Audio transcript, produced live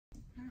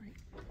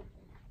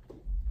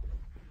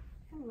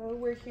Hello,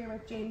 we're here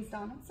with James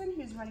Donaldson,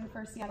 who's running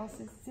for Seattle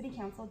City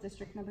Council,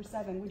 District Number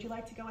 7. Would you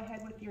like to go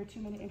ahead with your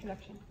 2-minute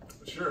introduction?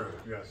 Sure,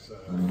 yes.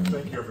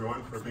 Thank you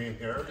everyone for being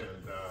here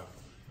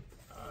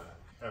and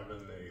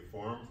having a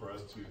forum for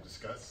us to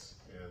discuss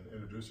and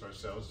introduce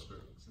ourselves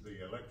to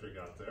the electorate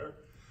out there.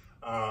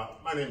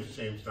 My name is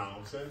James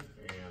Donaldson,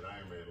 and I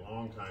am a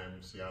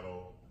longtime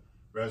Seattle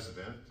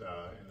resident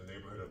in the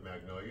neighborhood of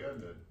Magnolia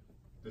in the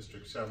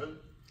District 7.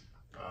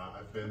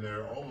 I've been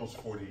there almost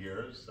 40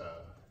 years.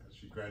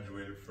 She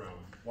graduated from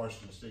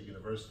Washington State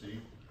University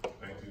in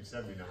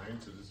 1979,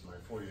 so this is my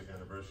 40th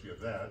anniversary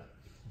of that.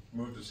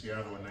 Moved to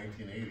Seattle in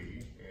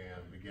 1980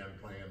 and began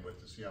playing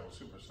with the Seattle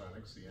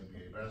Supersonics, the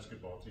NBA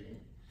basketball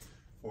team,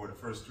 for the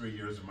first 3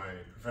 years of my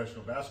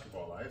professional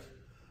basketball life.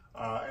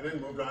 And then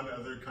moved on to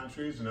other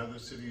countries and other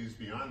cities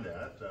beyond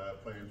that,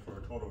 playing for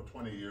a total of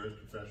 20 years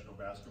professional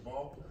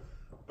basketball.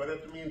 But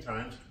at the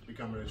meantime,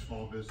 becoming a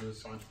small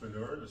business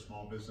entrepreneur, a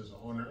small business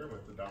owner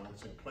with the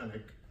Donaldson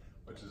Clinic,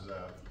 which is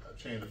a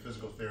chain of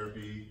physical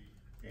therapy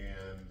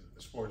and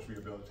sports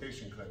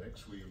rehabilitation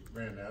clinics. We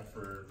ran that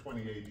for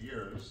 28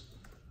 years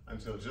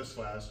until just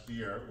last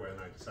year when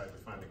I decided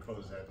to finally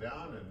close that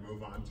down and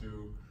move on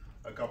to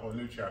a couple of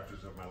new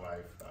chapters of my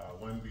life.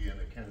 One being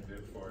a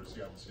candidate for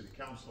Seattle City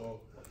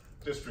Council,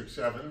 District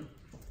 7.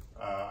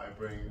 I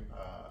bring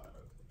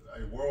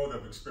a world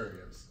of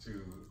experience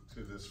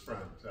to this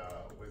front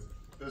with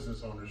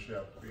business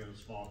ownership, being a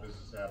small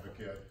business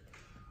advocate,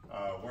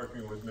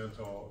 working with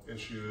mental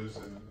issues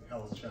and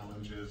health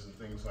challenges and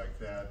things like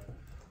that.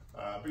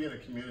 Being a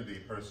community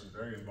person,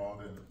 very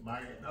involved in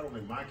not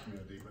only my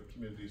community, but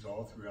communities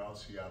all throughout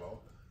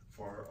Seattle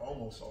for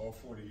almost all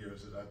 40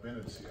 years that I've been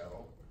in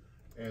Seattle.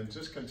 And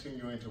just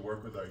continuing to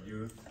work with our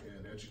youth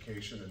in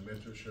education and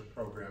mentorship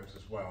programs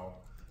as well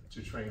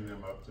to train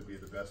them up to be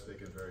the best they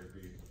can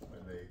be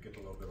when they get a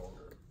little bit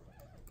older.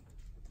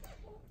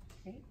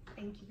 Great,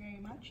 thank you very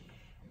much.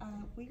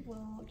 We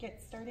will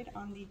get started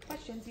on the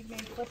questions. You may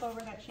flip over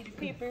that sheet of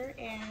paper,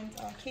 and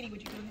Katie,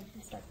 would you go ahead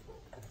and start?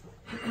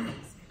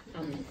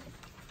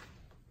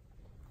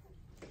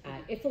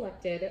 If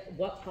elected,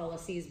 what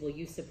policies will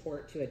you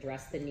support to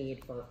address the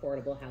need for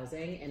affordable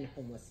housing and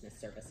homelessness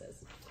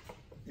services?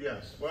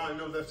 Yes, well, I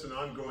know that's an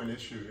ongoing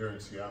issue here in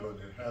Seattle, and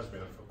it has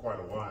been for quite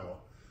a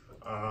while.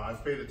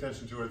 I've paid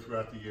attention to it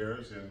throughout the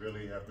years and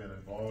really have been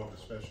involved,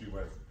 especially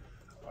with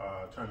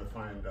trying to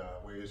find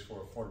ways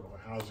for affordable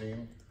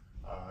housing,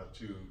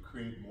 to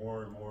create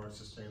more and more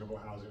sustainable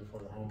housing for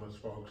the homeless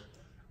folks,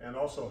 and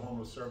also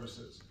homeless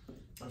services.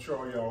 I'm sure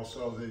all you all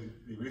saw the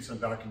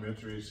recent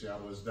documentary,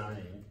 Seattle is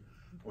Dying,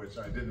 which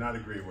I did not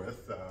agree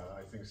with.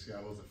 I think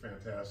Seattle is a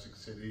fantastic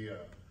city,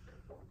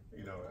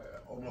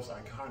 almost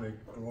iconic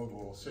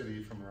global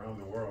city from around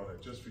the world.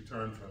 I just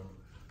returned from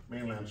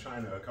mainland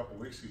China a couple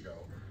weeks ago,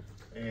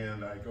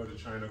 and I go to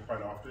China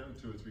quite often,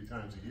 2 or 3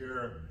 times a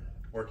year,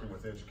 working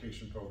with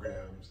education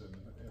programs and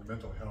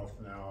mental health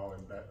now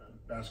and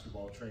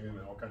basketball training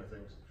and all kinds of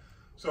things.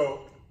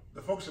 So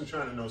the folks in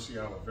China know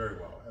Seattle very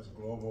well as a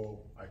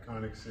global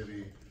iconic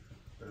city.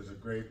 There's a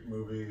great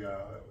movie,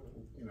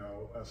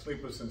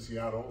 Sleepless in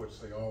Seattle, which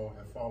they all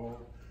have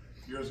followed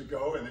years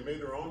ago, and they made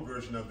their own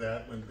version of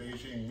that when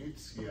Beijing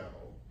meets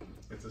Seattle.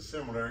 It's a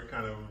similar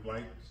kind of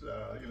light,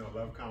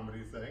 love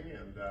comedy thing,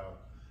 and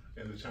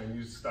in the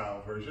Chinese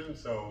style version.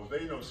 So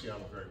they know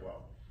Seattle very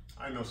well.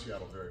 I know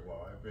Seattle very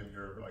well. I've been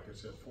here, like I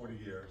said, 40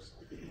 years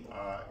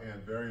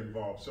and very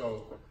involved.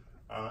 So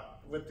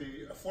with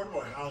the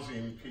affordable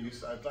housing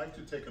piece, I'd like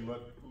to take a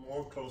look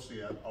more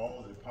closely at all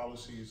of the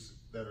policies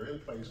that are in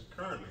place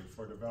currently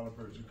for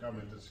developers who come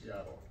into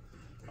Seattle.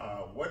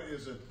 What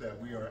is it that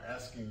we are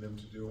asking them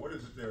to do? What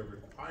is it they're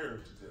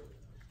required to do?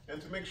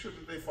 And to make sure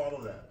that they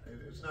follow that.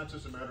 It's not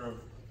just a matter of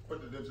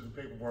putting it into the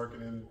paperwork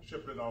and then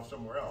shipping it off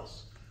somewhere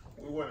else.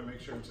 We want to make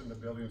sure it's in the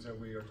buildings that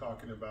we are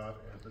talking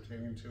about and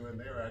pertaining to, and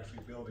they are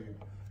actually building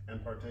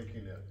and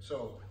partaking in.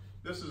 So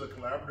this is a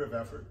collaborative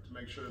effort to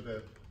make sure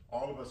that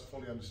all of us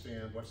fully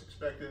understand what's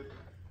expected,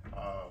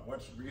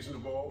 what's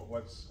reasonable,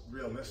 what's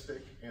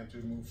realistic, and to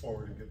move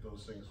forward and get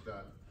those things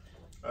done.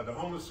 The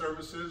homeless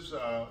services,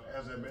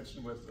 as I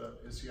mentioned with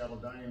the Seattle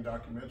Dying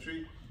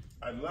documentary,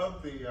 I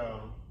love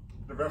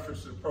the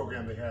reference to the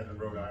program they had in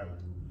Rhode Island,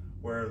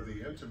 where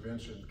the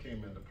intervention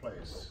came into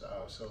place.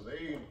 So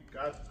they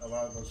got a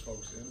lot of those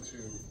folks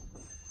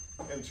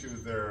into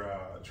their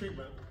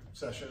treatment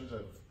sessions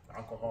of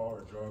alcohol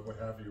or drug, what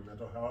have you,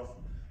 mental health,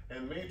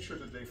 and made sure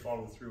that they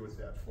followed through with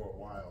that for a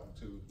while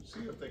to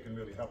see if they can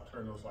really help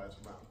turn those lives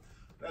around.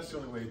 That's the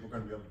only way we're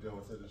going to be able to deal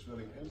with it, is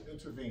really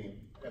intervene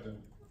at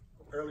an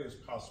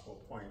earliest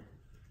possible point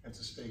and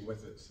to stay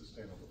with it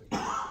sustainably.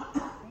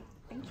 Great,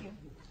 thank you.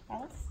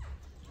 Alice?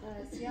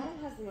 Seattle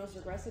has the most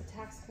regressive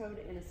tax code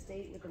in a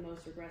state with the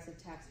most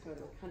regressive tax code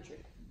in the country.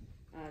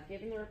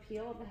 Given the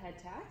repeal of the head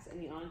tax and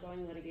the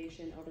ongoing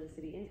litigation over the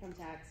city income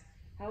tax,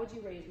 how would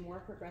you raise more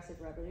progressive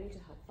revenue to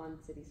help fund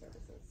city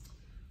services?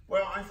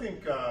 Well, I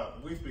think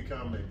we've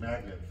become a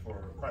magnet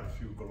for quite a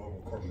few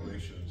global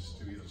corporations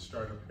to either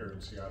start up here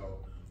in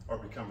Seattle or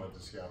become part of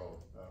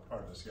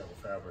the Seattle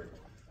fabric.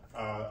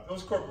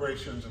 Those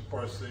corporations, of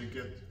course, they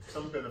get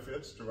some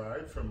benefits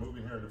derived from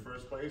moving here in the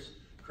first place,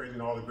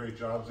 creating all the great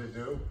jobs they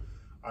do.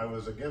 I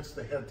was against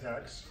the head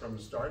tax from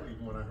the start,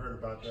 even when I heard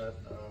about that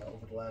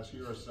over the last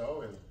year or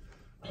so, and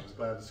I was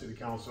glad the City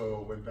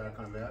Council went back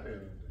on that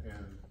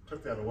and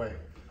took that away.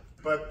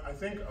 But I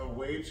think a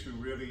way to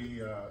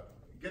really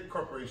get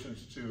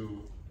corporations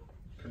to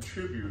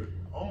contribute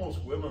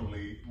almost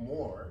willingly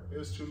more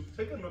is to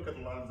take a look at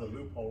a lot of the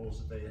loopholes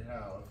that they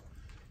have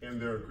in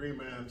their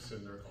agreements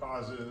and their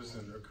clauses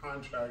and their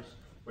contracts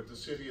with the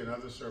city and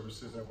other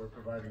services that we're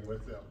providing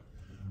with them.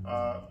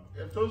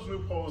 If those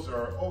loopholes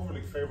are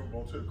overly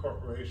favorable to the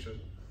corporation,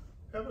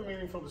 have a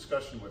meaningful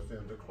discussion with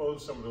them to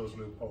close some of those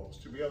loopholes,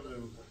 to be able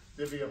to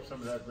divvy up some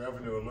of that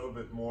revenue a little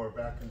bit more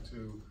back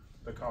into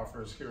the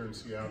coffers here in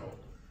Seattle.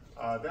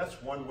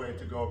 That's one way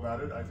to go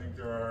about it. I think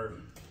there are,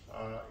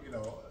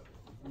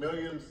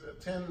 millions,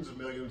 tens of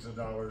millions of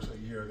dollars a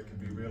year that can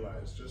be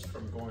realized just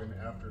from going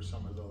after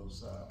some of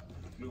those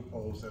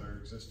loopholes that are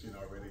existing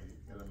already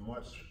in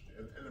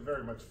a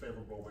very much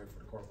favorable way for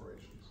the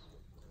corporations.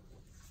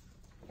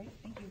 Great,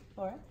 thank you.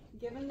 Laura?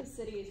 Given the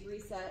city's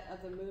reset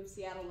of the Move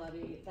Seattle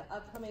levy, the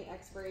upcoming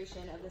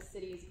expiration of the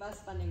city's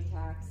bus funding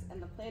tax,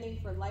 and the planning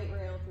for light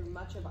rail through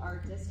much of our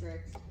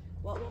district,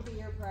 what will be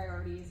your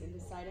priorities in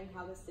deciding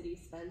how the city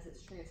spends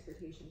its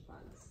transportation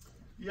funds?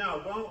 Yeah,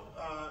 well,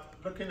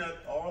 looking at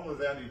all of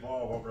that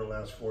evolve over the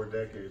last 4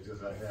 decades,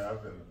 as I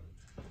have, and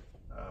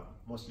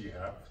most of you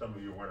have, some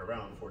of you weren't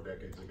around 4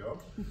 decades ago,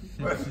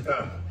 but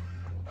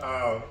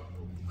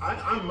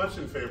I'm much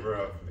in favor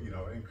of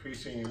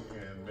increasing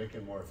and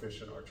making more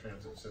efficient our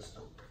transit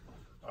system.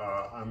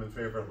 I'm in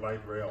favor of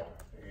light rail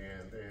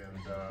and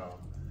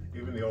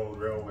even the old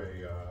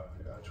railway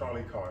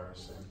trolley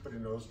cars, and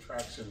putting those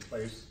tracks in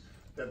place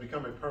that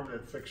become a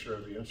permanent fixture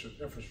of the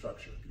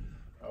infrastructure.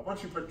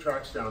 Once you put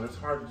tracks down, it's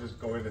hard to just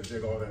go in and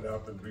dig all that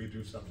up and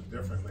redo something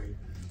differently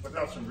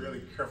without some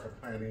really careful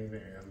planning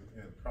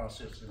and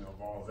processing of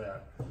all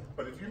that.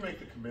 But if you make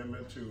the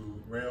commitment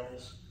to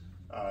rails,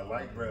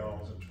 light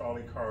rails and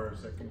trolley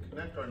cars that can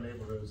connect our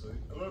neighborhoods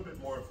a little bit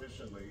more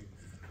efficiently,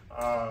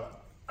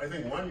 I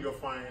think you'll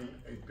find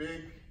a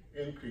big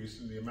increase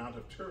in the amount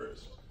of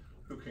tourists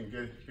who can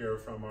get here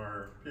from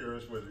our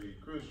piers where the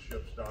cruise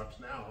ships docks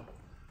now.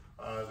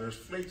 There's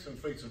fleets and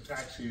fleets of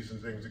taxis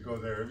and things that go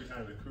there every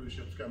time the cruise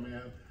ships come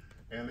in,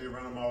 and they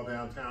run them all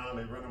downtown,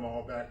 they run them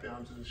all back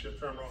down to the ship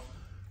terminal.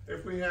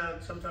 If we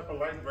had some type of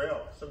light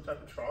rail, some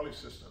type of trolley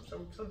system,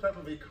 some type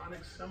of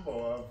iconic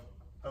symbol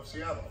of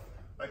Seattle,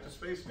 like the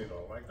Space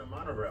Needle, like the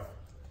monorail,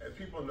 and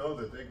people know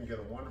that they can get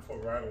a wonderful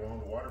ride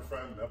along the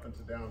waterfront and up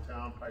into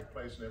downtown, Pike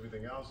Place and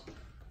everything else,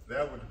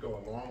 that would go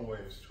a long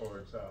ways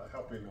towards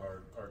helping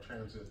our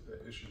transit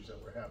issues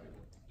that we're having.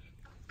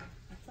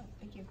 Excellent,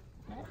 thank you.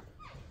 Matt?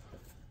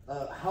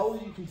 How will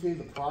you continue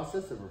the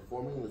process of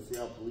reforming the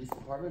Seattle Police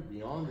Department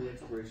beyond the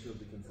expiration of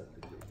the consent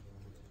decree?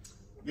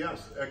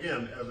 Yes,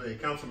 again, as a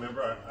council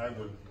member,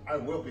 I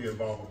will be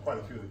involved with quite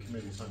a few of the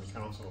committees on the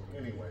council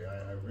anyway.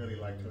 I really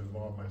like to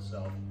involve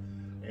myself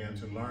and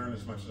to learn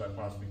as much as I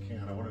possibly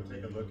can. I want to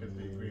take a look at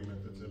the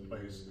agreement that's in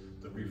place,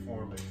 the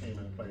reform that came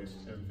in place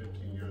 10,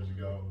 15 years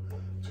ago,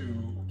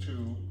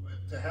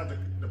 to have the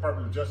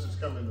Department of Justice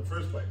come in the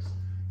first place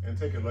and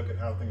take a look at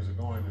how things are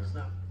going. It's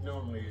not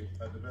normally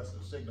the best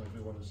of signals we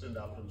want to send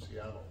out from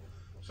Seattle.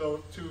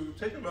 So to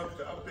take a look,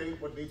 to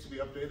update what needs to be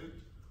updated,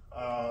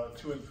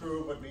 to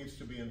improve what needs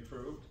to be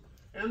improved,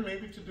 and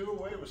maybe to do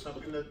away with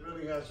something that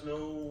really has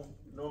no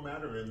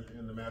matter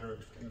in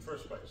the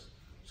first place.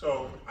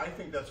 So I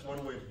think that's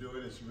one way to do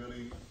it, is to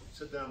really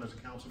sit down as a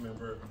council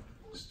member,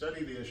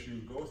 study the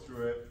issue, go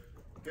through it,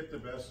 get the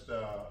best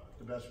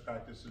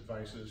practice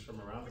advices from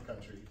around the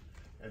country,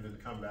 and then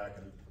come back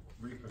and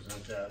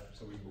represent that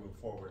so we can move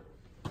forward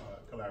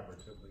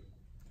collaboratively.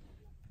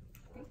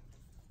 Great,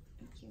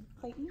 thank you.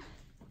 Clayton?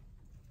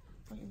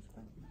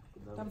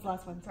 That was the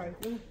last one, sorry.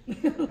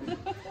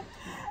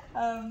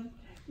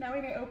 Now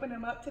we may open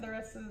them up to the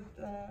rest of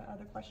the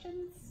other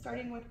questions,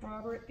 starting with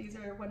Robert. These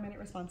are 1-minute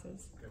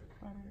responses. Okay.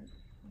 Robert.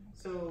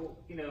 So,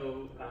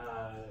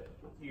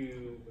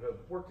 you have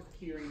worked at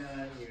the Key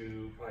Arena,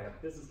 you probably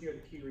have business near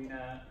the Key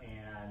Arena,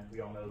 and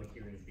we all know the Key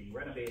Arena is being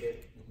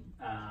renovated.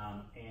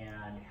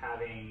 And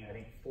having, I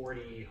think,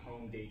 40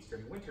 home dates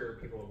during winter,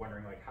 people are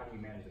wondering, how do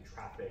you manage the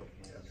traffic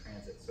and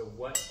transit? So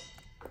what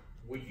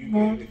would you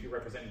do if you're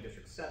representing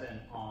District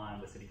 7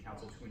 on the City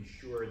Council to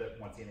ensure that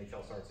once the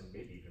NHL starts, and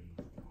maybe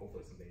even,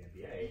 hopefully someday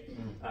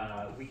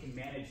NBA, we can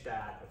manage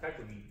that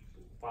effectively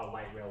while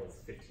light rail is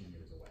 15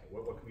 years away?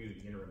 What can we do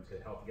in the interim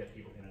to help get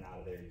people in and out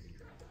of there using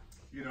transit?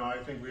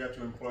 I think we have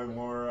to employ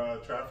more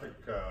traffic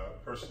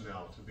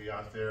personnel to be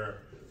out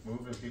there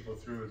moving people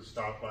through the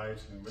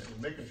stoplights and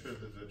making sure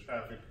that the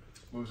traffic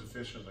moves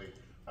efficiently.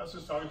 I was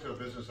just talking to a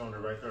business owner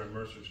right there on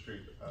Mercer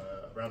Street,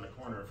 around the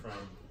corner from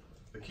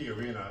the Key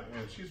Arena,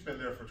 and she's been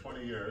there for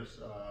 20 years.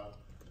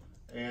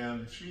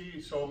 And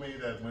she told me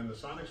that when the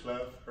Sonics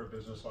left, her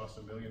business lost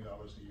 $1 million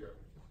a year.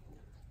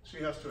 She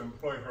has to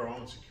employ her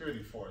own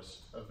security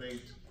force of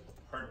 8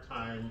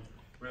 part-time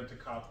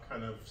rent-a-cop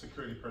kind of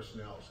security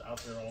personnel out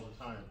there all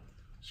the time.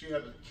 She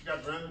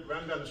got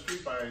run down the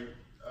street by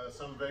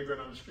some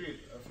vagrant on the street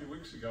a few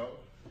weeks ago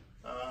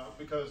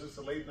because it's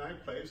a late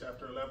night place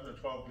after 11 or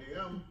 12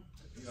 p.m.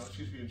 You know,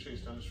 she's being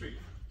chased down the street.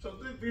 So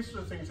these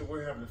are the things that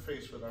we're having to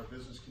face with our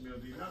business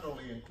community, not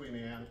only in Queen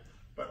Anne,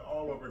 but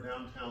all over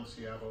downtown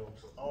Seattle.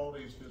 All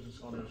these business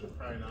owners are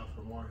crying out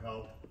for more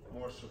help,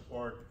 more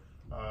support,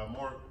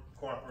 more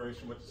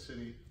cooperation with the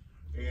city,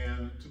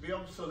 and to be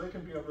able, so they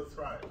can be able to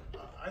thrive.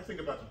 I think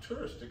about the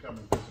tourists to come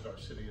and visit our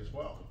city as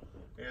well.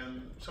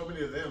 And so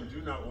many of them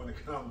do not want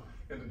to come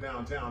into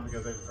downtown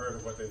because they've heard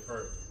of what they've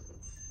heard.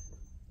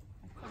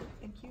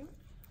 Thank you.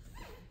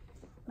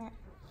 Matt?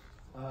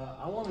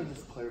 I want to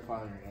just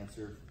clarify on your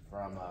answer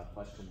from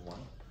question 1.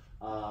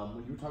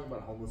 When you were talking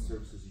about homeless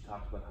services, you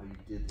talked about how you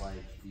did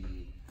like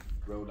the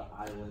Rhode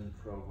Island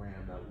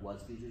program that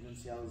was featured in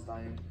Seattle is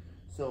Dying.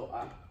 So,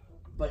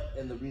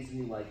 and the reason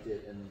you liked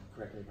it, and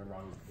correct me if I'm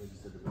wrong, is because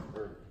you said it was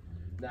urban.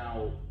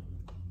 Now,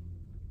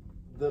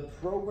 the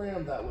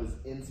program that was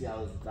in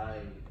Seattle is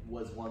Dying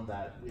was one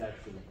that we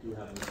actually do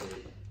have in the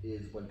state,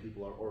 is when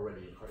people are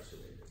already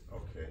incarcerated.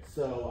 Okay.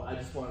 So I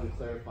just wanted to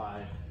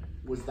clarify,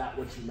 was that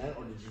what you meant,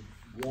 or did you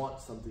want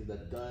something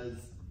that does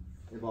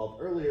involve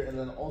earlier? And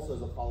then also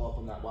as a follow-up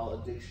on that, while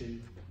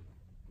addiction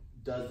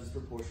does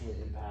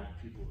disproportionately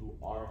impact people who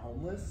are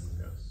homeless,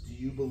 Yes. do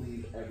you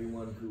believe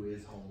everyone who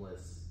is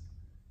homeless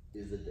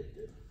is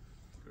addicted?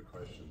 Good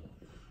question.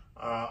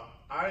 I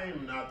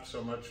am not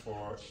so much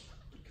for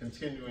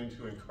continuing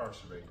to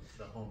incarcerate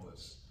the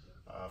homeless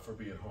for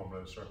being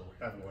homeless or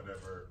having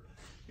whatever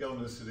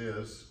illness it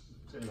is,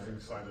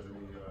 inside of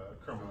any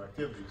criminal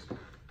activities.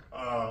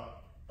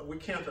 We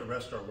can't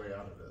arrest our way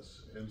out of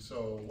this. And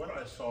so what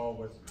I saw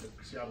with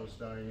Seattle's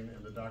Dying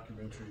and the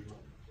documentary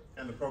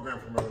and the program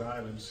from Rhode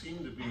Island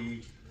seemed to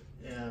be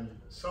a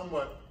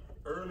somewhat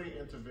early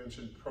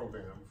intervention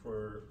program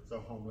for the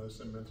homeless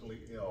and mentally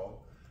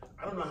ill.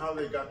 I don't know how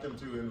they got them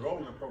to enroll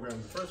in the program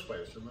in the first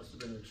place. There must have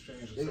been an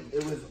exchange.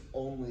 It was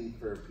only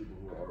for people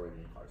who were already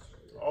incarcerated.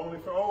 Only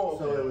for, oh,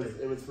 okay. So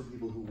it was for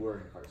people who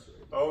were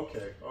incarcerated.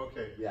 Okay,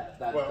 okay. Yeah,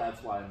 Well,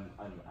 that's why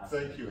I'm asking.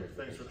 Thank you.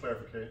 Thanks for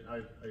clarifying.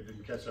 I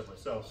didn't catch that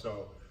myself.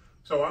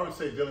 So I would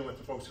say dealing with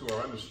the folks who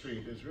are on the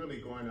street is really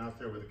going out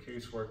there with a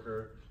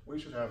caseworker. We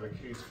should have a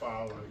case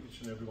file on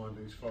each and every one of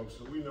these folks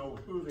so we know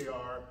who they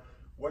are,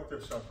 what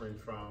they're suffering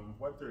from,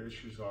 what their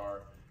issues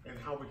are, and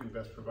how we can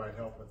best provide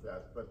help with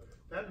that. But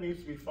that needs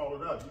to be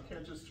followed up. You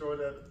can't just throw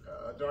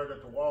that dart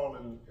at the wall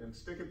and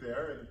stick it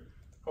there and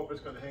hope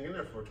it's going to hang in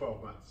there for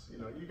 12 months. You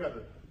know, you got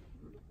to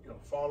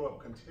follow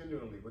up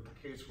continually with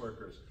the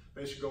caseworkers.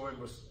 They should go in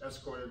with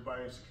escorted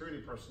by security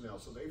personnel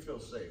so they feel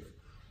safe.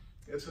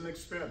 It's an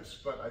expense,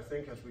 but I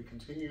think as we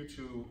continue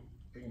to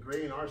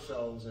ingrain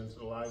ourselves into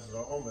the lives of the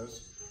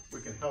homeless,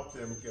 we can help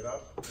them get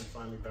up and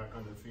finally back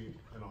on their feet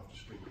and off the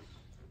streets.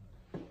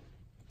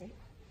 Great.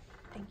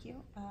 Thank you.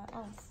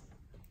 Alice?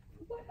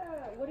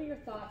 What are your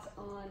thoughts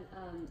on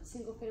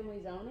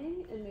single-family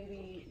zoning and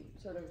maybe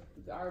sort of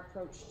our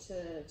approach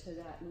to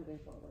that moving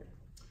forward?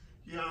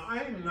 Yeah,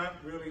 I'm not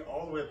really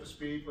all the way up to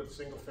speed with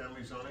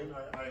single-family zoning.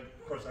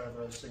 Of course, I have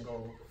a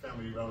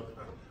single-family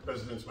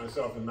residence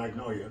myself in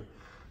Magnolia.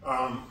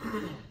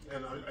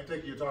 And I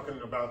think you're talking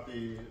about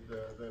the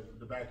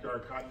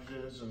backyard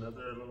cottages and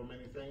other little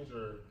mini things,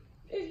 or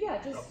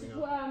yeah, just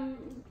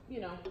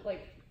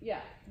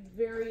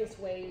various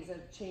ways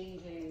of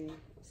changing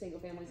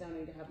single-family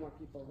zoning to have more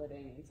people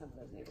living in some of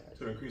those neighborhoods.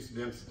 To increase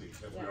the density,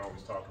 as we're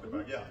always talking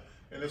about, yeah.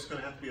 And it's going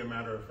to have to be a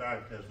matter of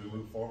fact as we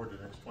move forward the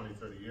next 20,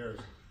 30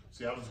 years.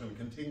 Seattle's going to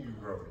continue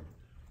growing.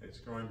 It's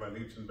growing by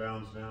leaps and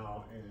bounds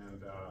now,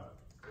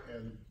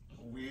 and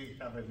we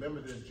have a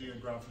limited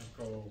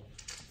geographical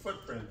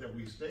footprint that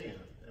we stay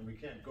in, and we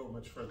can't go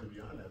much further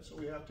beyond that. So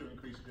we have to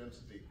increase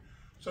density.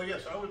 So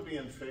yes, I would be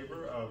in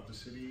favor of the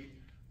city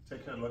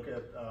taking a look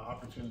at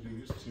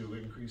opportunities to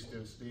increase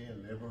density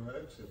in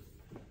neighborhoods.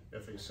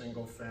 If a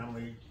single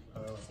family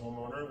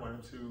homeowner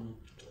wanted to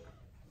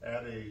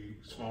add a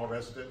small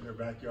resident in their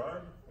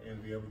backyard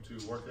and be able to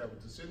work that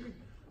with the city,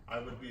 I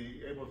would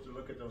be able to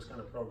look at those kind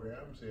of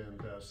programs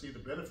and see the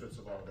benefits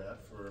of all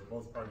that for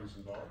both parties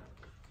involved,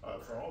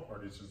 for all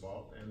parties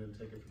involved, and then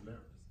take it from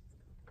there.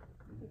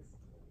 Thank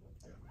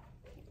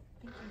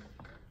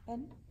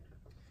you.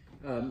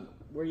 Ben?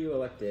 Were you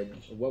elected,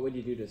 what would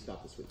you do to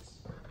stop the sweeps?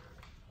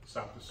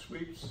 Stop the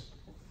sweeps.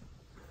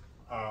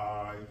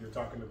 You're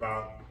talking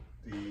about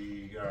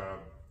the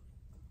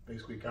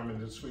basically coming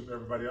to sweep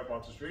everybody up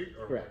off the street?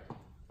 Or? Correct.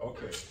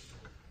 Okay.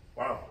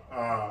 Wow.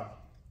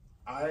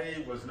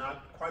 I was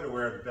not quite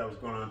aware that that was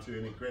going on to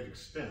any great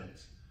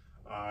extent.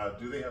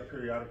 Do they have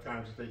periodic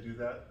times that they do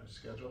that,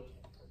 scheduled?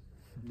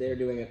 They're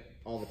doing it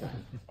all the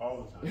time.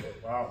 All the time.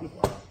 Wow.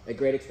 Wow. At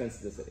great expense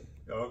to the city.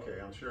 Okay,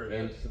 I'm sure it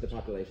and is. to the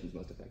populations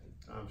most affected.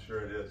 I'm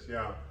sure it is.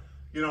 Yeah.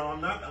 You know,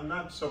 I'm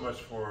not so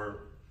much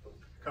for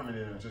coming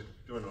in and just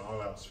doing an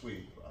all-out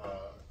sweep.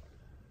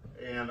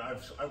 And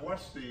I've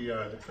watched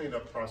the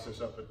cleanup process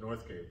up at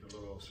Northgate, the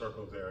little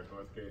circle there at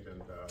Northgate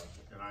and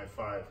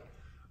I-5.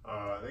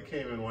 They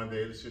came in one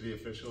day, the city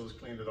officials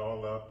cleaned it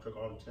all up, took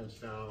all the tents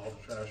down, all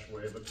the trash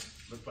away, but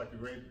looked like a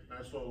great,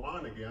 nice little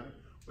lawn again.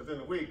 Within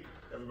a week,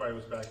 everybody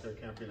was back there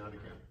camping out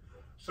again.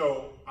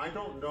 So I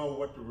don't know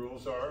what the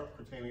rules are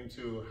pertaining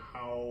to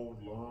how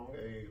long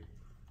a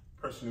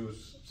person who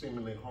is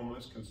seemingly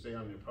homeless can stay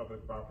on your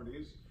public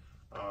properties.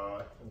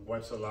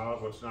 What's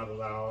allowed, what's not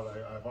allowed.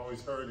 I've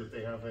always heard if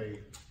they have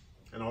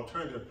an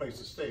alternative place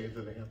to stay,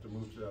 then they have to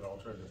move to that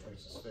alternative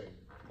place to stay.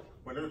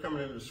 When they're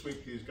coming in to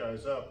sweep these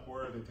guys up,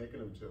 where are they taking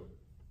them to?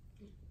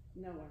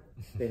 Nowhere.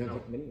 They don't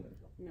take them anywhere.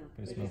 No,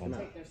 They they just just move them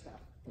take their stuff.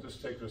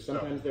 Just take their stuff.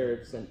 Sometimes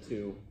they're sent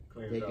to,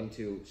 Clean it taken up.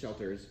 to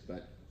shelters,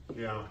 but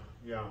Yeah,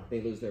 yeah. they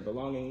lose their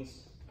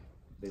belongings.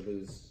 They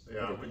lose.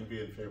 Yeah, I everything. wouldn't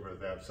be in favor of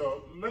that.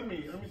 So let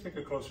me take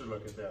a closer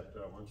look at that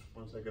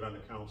once I get on the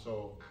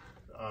council.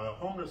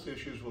 Homeless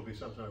issues will be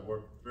something I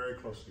work very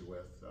closely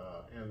with,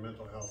 and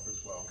mental health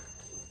as well.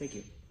 Thank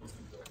you.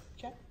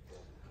 Jeff?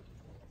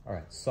 All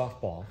right,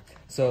 softball.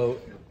 So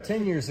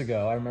 10 years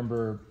ago, I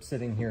remember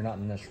sitting here, not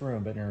in this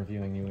room, but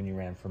interviewing you when you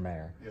ran for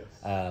mayor. Yes.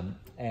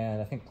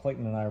 And I think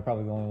Clayton and I are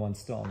probably the only ones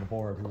still on the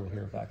board who were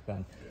here back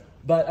then. Yeah.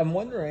 But I'm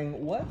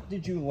wondering, what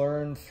did you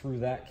learn through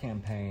that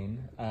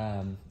campaign,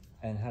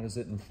 and how does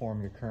it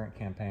inform your current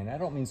campaign? I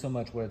don't mean so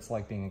much what it's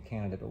like being a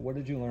candidate, but what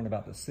did you learn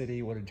about the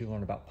city? What did you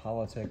learn about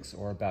politics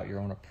or about your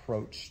own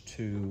approach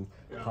to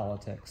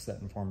politics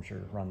that informs your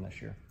run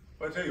this year?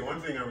 Well, I'll tell you,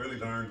 one thing I really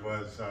learned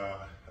was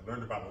I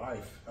learned about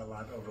life a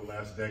lot over the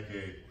last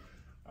decade.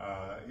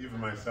 Even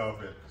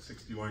myself at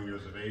 61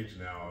 years of age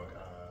now,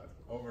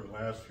 over the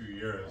last few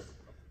years,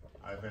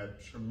 I've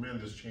had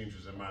tremendous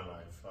changes in my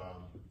life.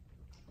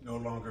 No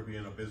longer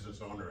being a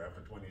business owner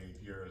after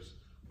 28 years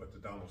with the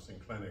Donaldson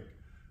Clinic.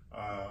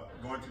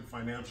 Going through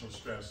financial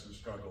stress and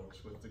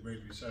struggles with the Great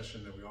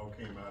Recession that we all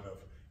came out of.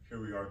 Here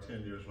we are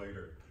 10 years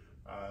later.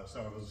 So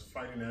I was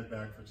fighting that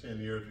back for 10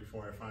 years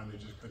before I finally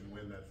just couldn't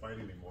win that fight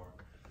anymore.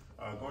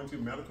 Going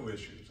through medical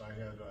issues. I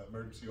had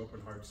emergency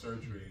open heart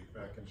surgery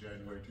back in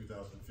January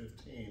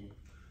 2015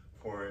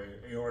 for an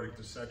aortic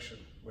dissection,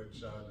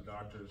 which the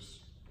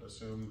doctors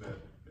assumed that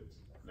it's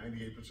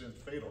 98%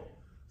 fatal.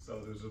 So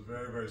there's a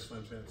very, very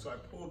slim chance. So I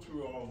pulled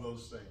through all of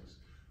those things.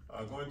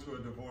 Going through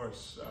a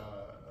divorce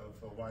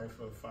of a wife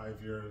of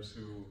 5 years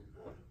who,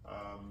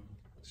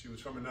 she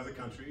was from another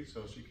country,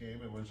 so she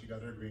came, and when she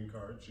got her green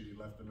card, she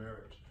left the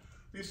marriage.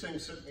 These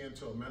things sent me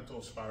into a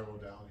mental spiral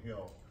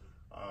downhill,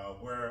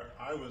 where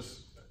I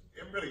was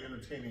really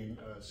entertaining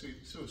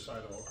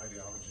suicidal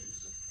ideologies.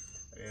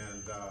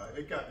 And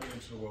it got me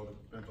into the world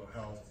of mental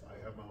health.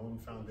 I have my own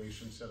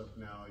foundation set up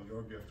now,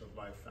 Your Gift of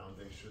Life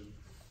Foundation.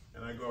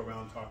 And I go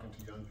around talking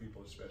to young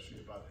people, especially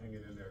about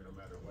hanging in there no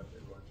matter what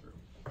they're going through.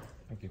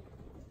 Thank you.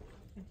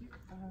 Thank you.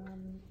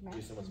 Matt?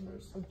 Jason was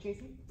first. Oh,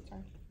 Jason?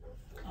 Sorry.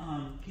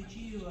 Could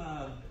you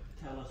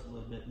tell us a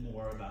little bit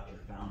more about your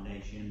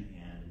foundation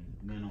and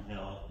mental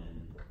health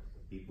and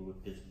people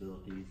with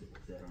disabilities,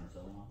 et cetera, and so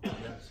on?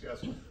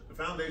 Yes. The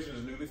foundation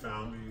is newly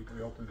found.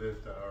 We opened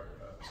it,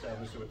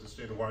 established it with the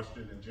state of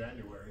Washington in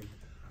January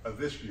of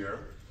this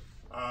year.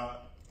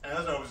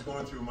 As I was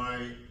going through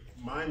my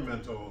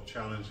mental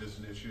challenges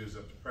and issues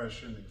of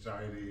depression,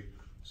 anxiety,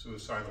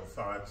 suicidal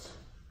thoughts,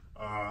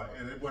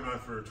 and it went on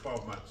for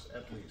 12 months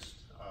at least,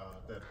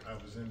 that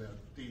I was in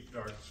that deep,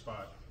 dark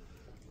spot.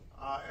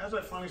 As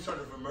I finally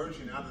started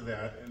emerging out of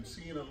that and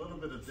seeing a little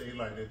bit of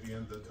daylight at the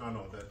end of the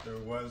tunnel, that there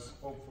was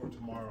hope for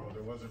tomorrow,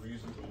 there was a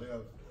reason to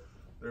live,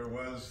 there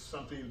was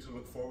something to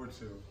look forward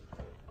to,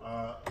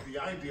 the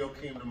ideal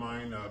came to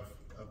mind of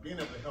being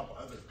able to help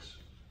others,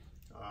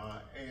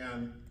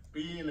 and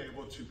being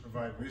able to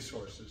provide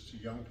resources to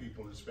young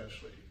people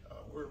especially.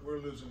 We're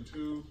losing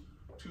two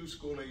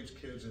school-age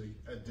kids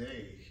a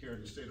day here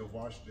in the state of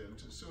Washington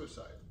to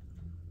suicide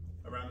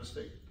around the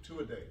state,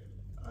 2 a day.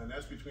 And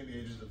that's between the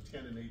ages of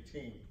 10 and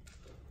 18.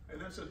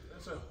 And that's a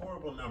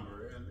horrible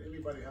number, and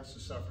anybody has to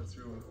suffer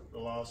through the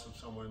loss of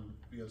someone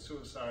via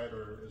suicide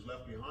or is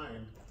left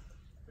behind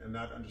and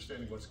not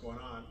understanding what's going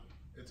on.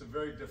 It's a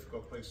very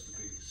difficult place to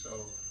be.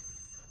 So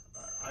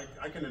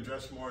I can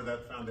address more of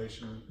that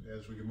foundation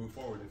as we can move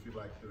forward if you'd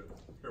like to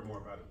hear more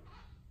about it.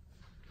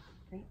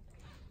 Great.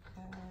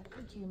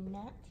 Thank you,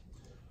 Matt.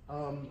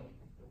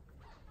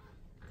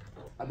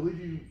 I believe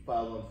you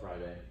filed on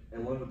Friday,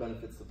 and one of the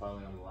benefits of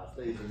filing on the last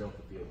day is you know what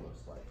the field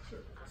looks like.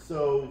 Sure.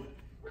 So,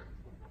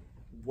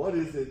 what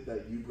is it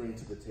that you bring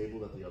to the table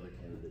that the other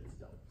candidates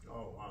don't?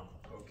 Oh, wow.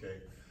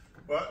 Okay.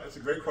 Well, it's a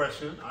great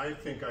question. I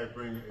think I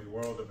bring a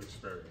world of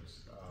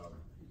experience.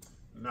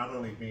 Not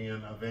only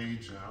being of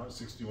age now,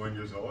 61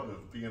 years old,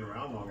 of being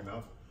around long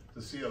enough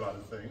to see a lot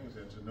of things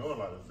and to know a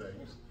lot of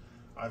things.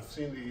 I've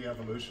seen the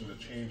evolution, the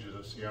changes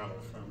of Seattle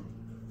from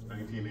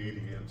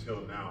 1980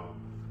 until now.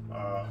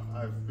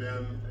 I've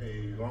been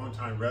a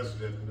longtime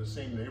resident in the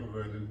same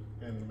neighborhood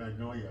in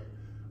Magnolia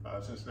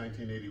since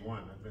 1981.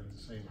 I've been at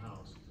the same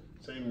house,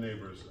 same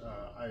neighbors.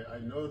 I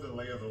know the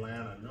lay of the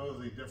land. I know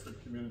the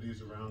different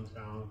communities around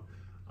town.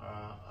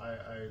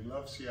 I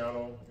love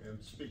Seattle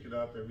and speak it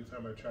up every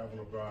time I travel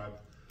abroad.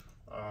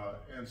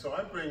 And so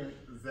I bring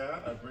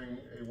that. I bring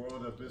a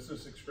world of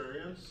business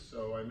experience,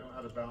 so I know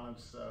how to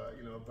balance,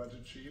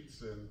 budget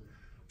sheets and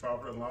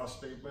profit and loss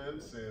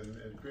statements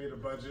and create a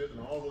budget and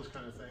all those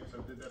kind of things. I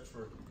did that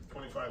for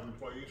 25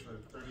 employees for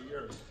 30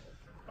 years.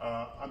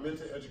 I'm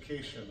into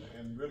education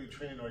and really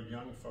training our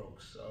young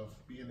folks of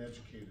being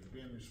educated,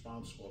 being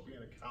responsible,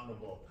 being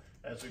accountable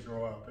as they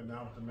grow up, and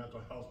now with the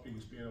mental health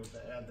piece, being able to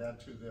add that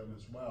to them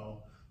as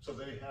well, so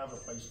they have a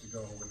place to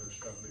go when they're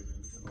struggling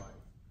in life.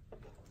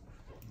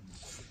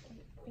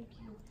 Thank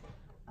you.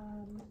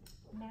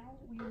 Now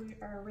we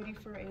are ready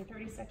for a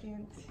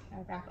 30-second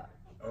wrap up.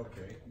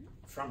 Okay,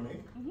 from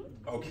me?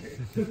 Mm-hmm. Okay.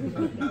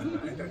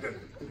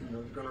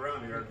 Going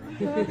around here.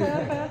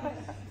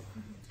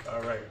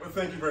 All right, well,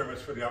 thank you very much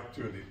for the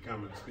opportunity to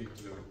come and speak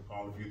to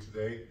all of you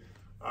today.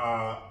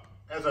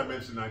 As I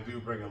mentioned, I do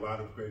bring a lot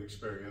of great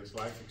experience,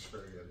 life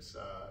experience,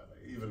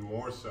 even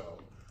more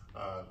so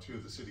to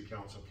the City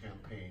Council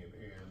campaign.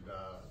 And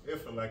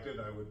if elected,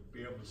 I would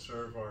be able to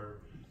serve our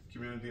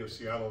community of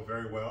Seattle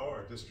very well,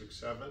 our District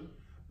 7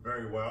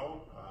 very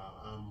well.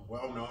 I'm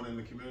well known in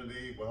the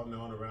community, well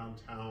known around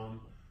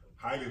town,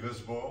 highly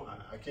visible.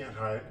 I can't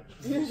hide.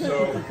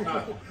 So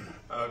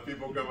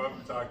people come up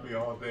and talk to me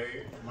all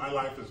day. My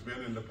life has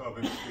been in the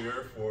public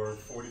sphere for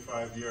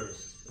 45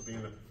 years,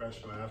 being a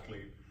professional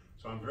athlete.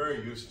 So I'm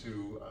very used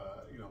to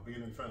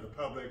being in front of the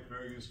public,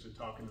 very used to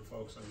talking to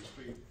folks on the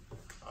street,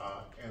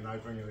 and I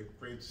bring in a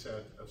great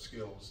set of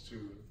skills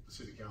to the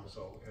City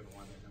Council and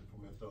want to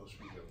implement those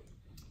for you.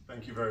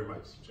 Thank you very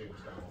much,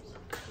 James Donaldson,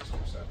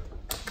 District 7.